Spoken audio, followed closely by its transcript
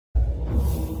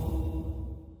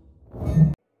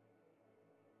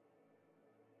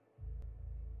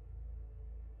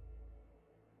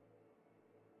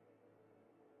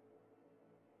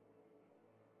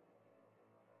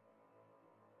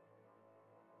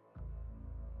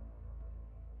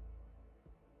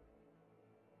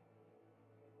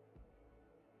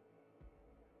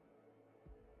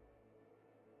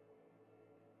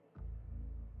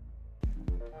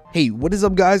Hey, what is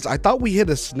up, guys? I thought we hit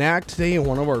a snag today in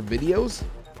one of our videos.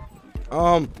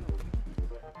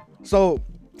 So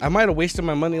I might have wasted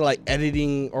my money like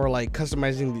editing or like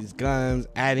customizing these guns,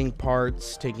 adding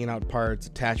parts, taking out parts,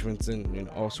 attachments, and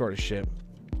all sort of shit.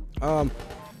 I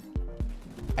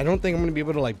don't think I'm gonna be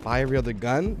able to like buy every other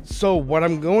gun. So what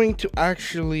I'm going to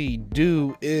actually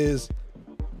do is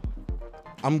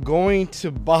I'm going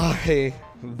to buy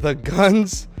the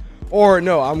guns, or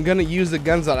no, I'm gonna use the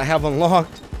guns that I have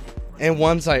unlocked. And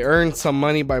once I earn some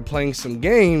money by playing some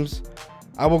games,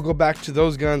 I will go back to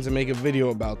those guns and make a video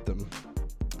about them.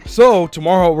 So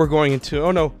tomorrow we're going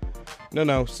into,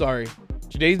 sorry.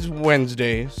 Today's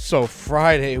Wednesday, so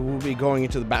Friday we'll be going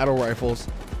into the battle rifles.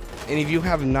 And if you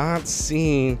have not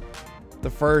seen the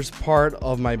first part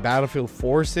of my Battlefield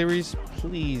 4 series,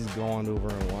 please go on over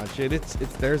and watch it.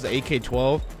 There's the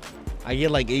AK-12. I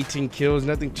get like 18 kills,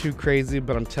 nothing too crazy,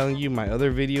 but I'm telling you, my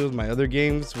other videos, my other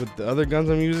games with the other guns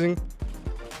I'm using,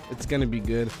 it's gonna be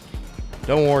good.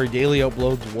 Don't worry, daily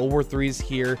uploads. World War 3 is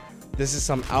here. This is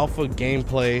some alpha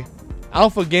gameplay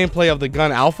of the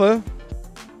gun Alpha.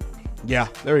 Yeah,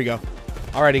 there we go.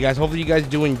 Alrighty, guys, hopefully you guys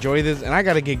do enjoy this, and I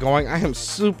gotta get going. I am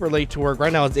super late to work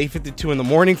right now. It's 8:52 in the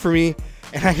morning for me,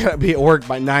 and I gotta be at work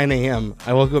by 9 a.m.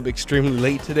 I woke up extremely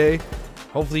late today.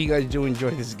 Hopefully you guys do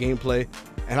enjoy this gameplay,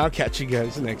 and I'll catch you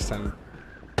guys next time.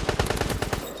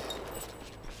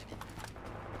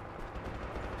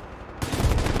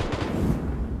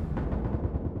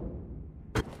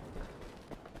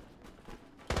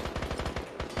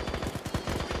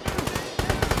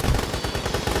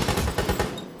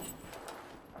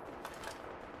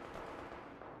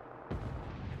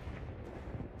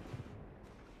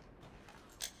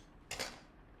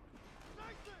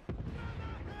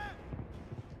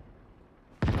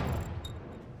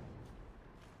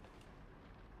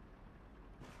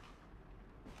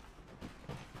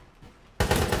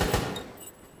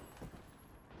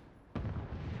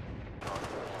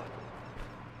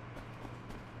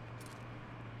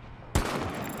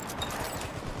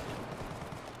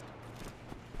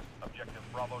 Objective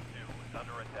Bravo 2 is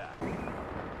under attack.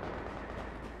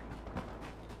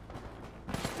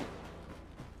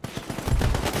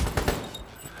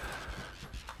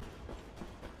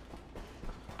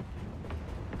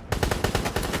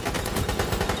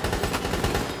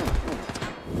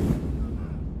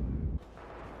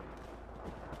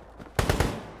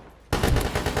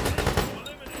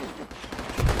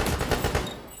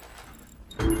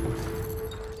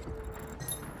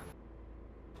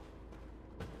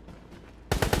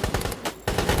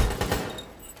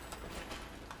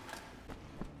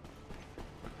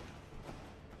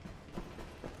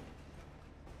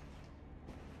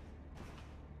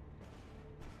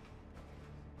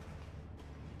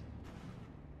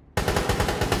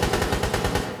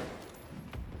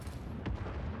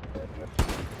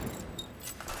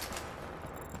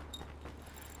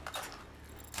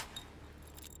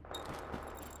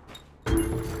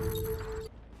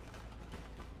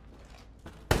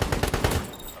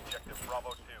 Objective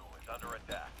Bravo 2 is under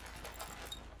attack.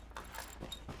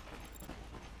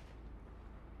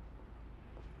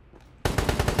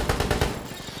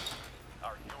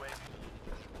 Our UAV.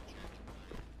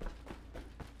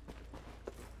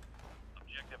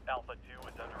 Objective Alpha 2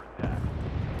 is under attack.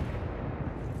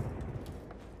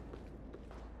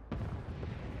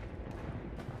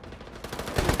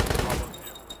 Bravo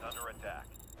 2 is under attack.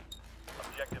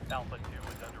 Objective Alpha 2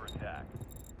 is under attack.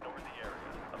 Over the area.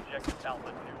 Objective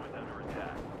Alpha 2 is under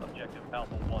attack. Objective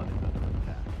Alpha 1 is under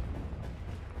attack.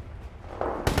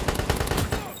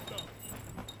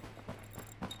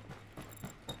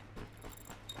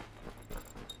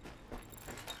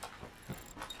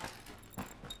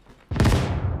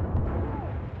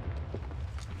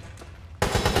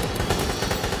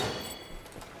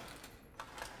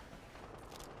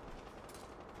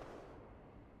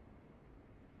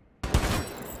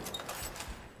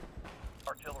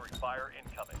 Artillery fire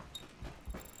incoming.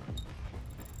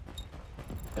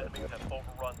 Enemy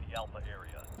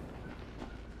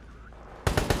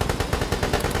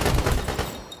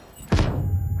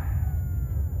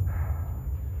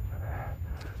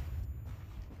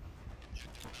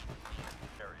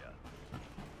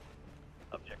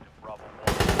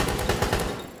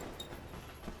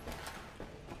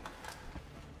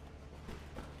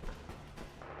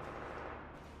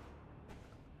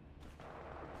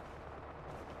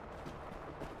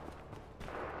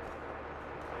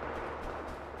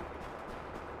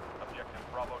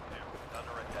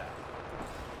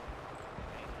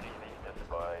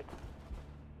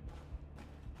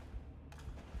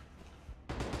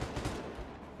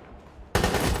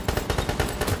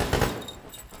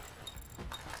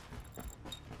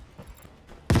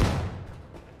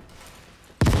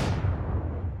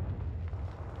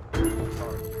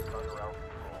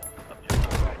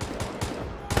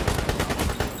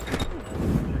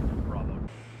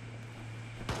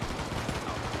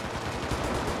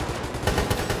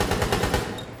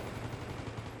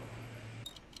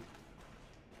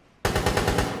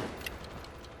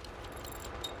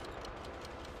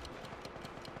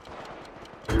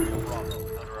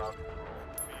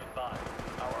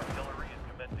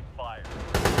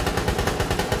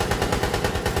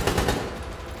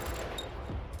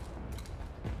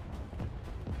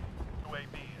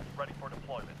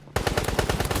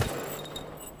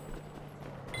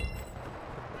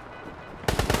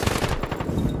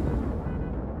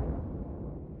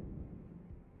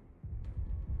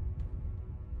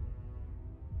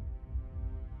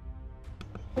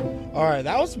All right,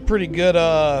 that was a pretty good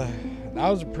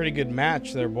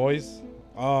match there, boys.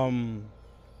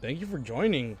 Thank you for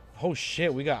joining. Oh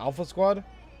shit, we got Alpha Squad?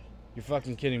 You're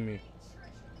fucking kidding me.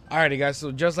 Alrighty guys,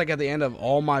 so just like at the end of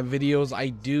all my videos, I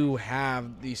do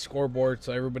have the scoreboard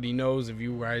so everybody knows if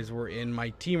you guys were in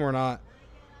my team or not,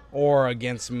 or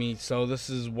against me. So this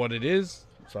is what it is.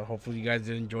 So hopefully you guys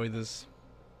did enjoy this.